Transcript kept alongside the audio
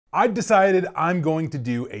I decided I'm going to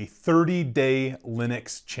do a 30-day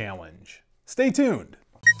Linux challenge. Stay tuned.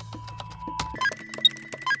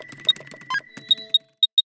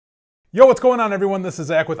 Yo, what's going on everyone? This is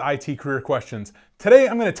Zach with IT Career Questions. Today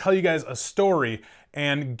I'm going to tell you guys a story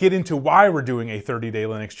and get into why we're doing a 30-day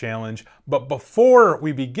Linux challenge. But before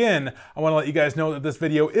we begin, I want to let you guys know that this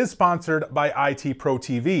video is sponsored by IT Pro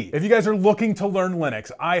TV. If you guys are looking to learn Linux,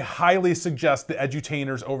 I highly suggest the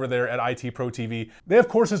edutainers over there at IT Pro TV. They have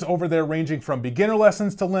courses over there ranging from beginner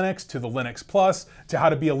lessons to Linux, to the Linux Plus, to how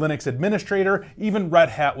to be a Linux administrator, even Red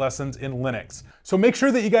Hat lessons in Linux. So make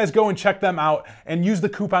sure that you guys go and check them out and use the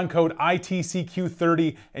coupon code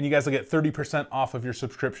ITCQ30 and you guys will get 30% off of your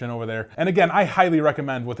subscription over there. And again, I highly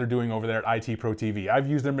recommend what they're doing over there at IT Pro TV. I've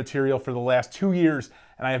used their material for the last 2 years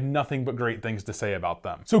and I have nothing but great things to say about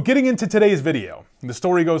them. So getting into today's video, the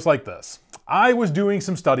story goes like this. I was doing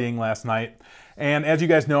some studying last night, and as you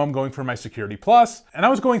guys know, I'm going for my Security Plus, and I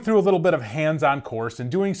was going through a little bit of hands-on course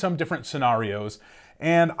and doing some different scenarios,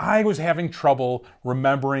 and I was having trouble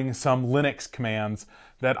remembering some Linux commands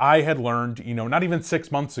that I had learned, not even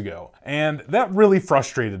 6 months ago. And that really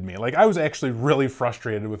frustrated me. Like, I was actually really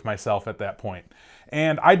frustrated with myself at that point.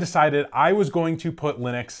 And I decided I was going to put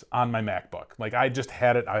Linux on my MacBook. Like, I just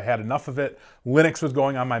had it, I had enough of it. Linux was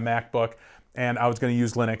going on my MacBook, and I was gonna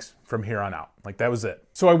use Linux from here on out. Like, that was it.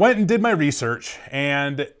 So I went and did my research,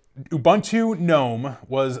 and Ubuntu GNOME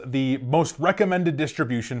was the most recommended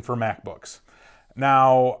distribution for MacBooks.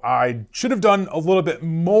 Now, I should have done a little bit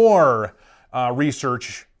more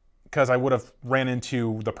research because I would have ran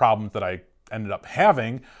into the problems that I ended up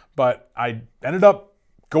having, but I ended up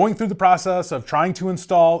going through the process of trying to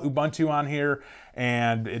install Ubuntu on here,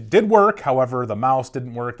 and it did work. However, the mouse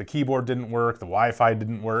didn't work, the keyboard didn't work, the Wi-Fi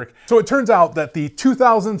didn't work. So it turns out that the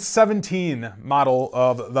 2017 model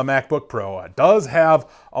of the MacBook Pro does have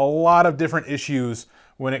a lot of different issues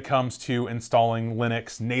when it comes to installing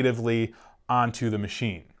Linux natively onto the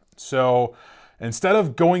machine. So instead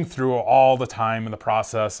of going through all the time in the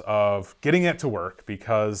process of getting it to work,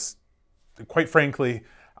 because quite frankly,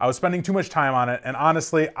 I was spending too much time on it, and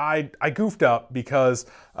honestly, I goofed up because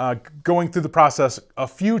going through the process a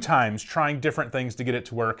few times, trying different things to get it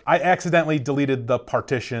to work, I accidentally deleted the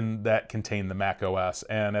partition that contained the Mac OS,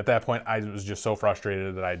 and at that point, I was just so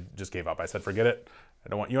frustrated that I just gave up. I said, forget it. I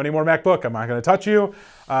don't want you anymore, MacBook. I'm not gonna touch you.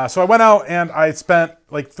 So I went out and I spent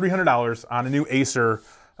like $300 on a new Acer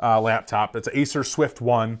laptop. It's an Acer Swift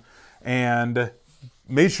 1, and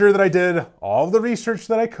made sure that I did all the research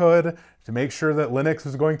that I could to make sure that Linux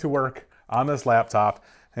was going to work on this laptop.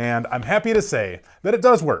 And I'm happy to say that it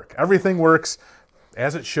does work. Everything works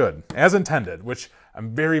as it should, as intended, which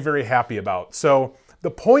I'm very, very happy about. So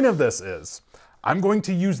the point of this is I'm going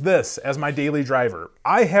to use this as my daily driver.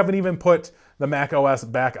 I haven't even put the Mac OS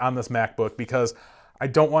back on this MacBook because I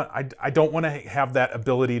don't want to have that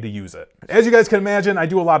ability to use it. As you guys can imagine, I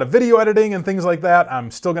do a lot of video editing and things like that. I'm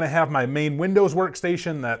still going to have my main Windows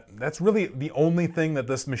workstation. That's really the only thing that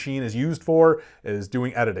this machine is used for, is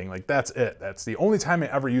doing editing. Like, that's it. That's the only time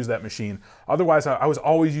I ever use that machine. Otherwise, I was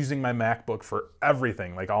always using my MacBook for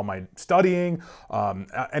everything, like all my studying,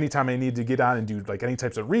 anytime I need to get on and do like any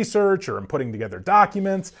types of research, or I'm putting together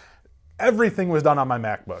documents, everything was done on my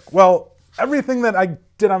MacBook. Well, everything that I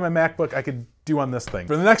did on my MacBook, I could do on this thing.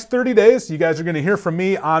 For the next 30 days, you guys are gonna hear from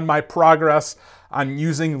me on my progress on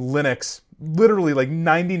using Linux literally like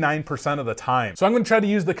 99% of the time. So I'm gonna try to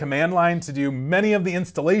use the command line to do many of the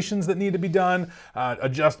installations that need to be done,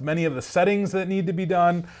 adjust many of the settings that need to be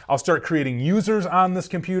done. I'll start creating users on this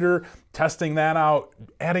computer, testing that out,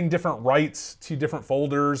 adding different rights to different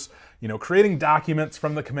folders, creating documents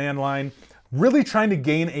from the command line, really trying to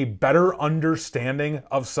gain a better understanding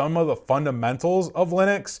of some of the fundamentals of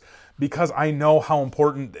Linux, because I know how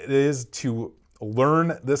important it is to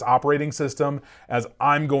learn this operating system as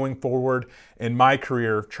I'm going forward in my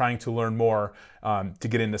career, trying to learn more to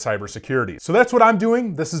get into cybersecurity. So that's what I'm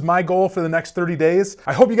doing. This is my goal for the next 30 days.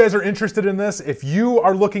 I hope you guys are interested in this. If you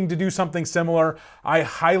are looking to do something similar, I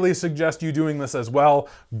highly suggest you doing this as well.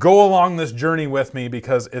 Go along this journey with me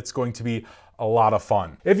because it's going to be a lot of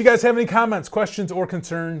fun. If you guys have any comments, questions, or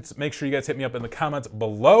concerns, make sure you guys hit me up in the comments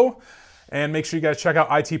below. And make sure you guys check out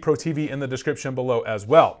IT Pro TV in the description below as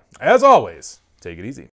well. As always, take it easy.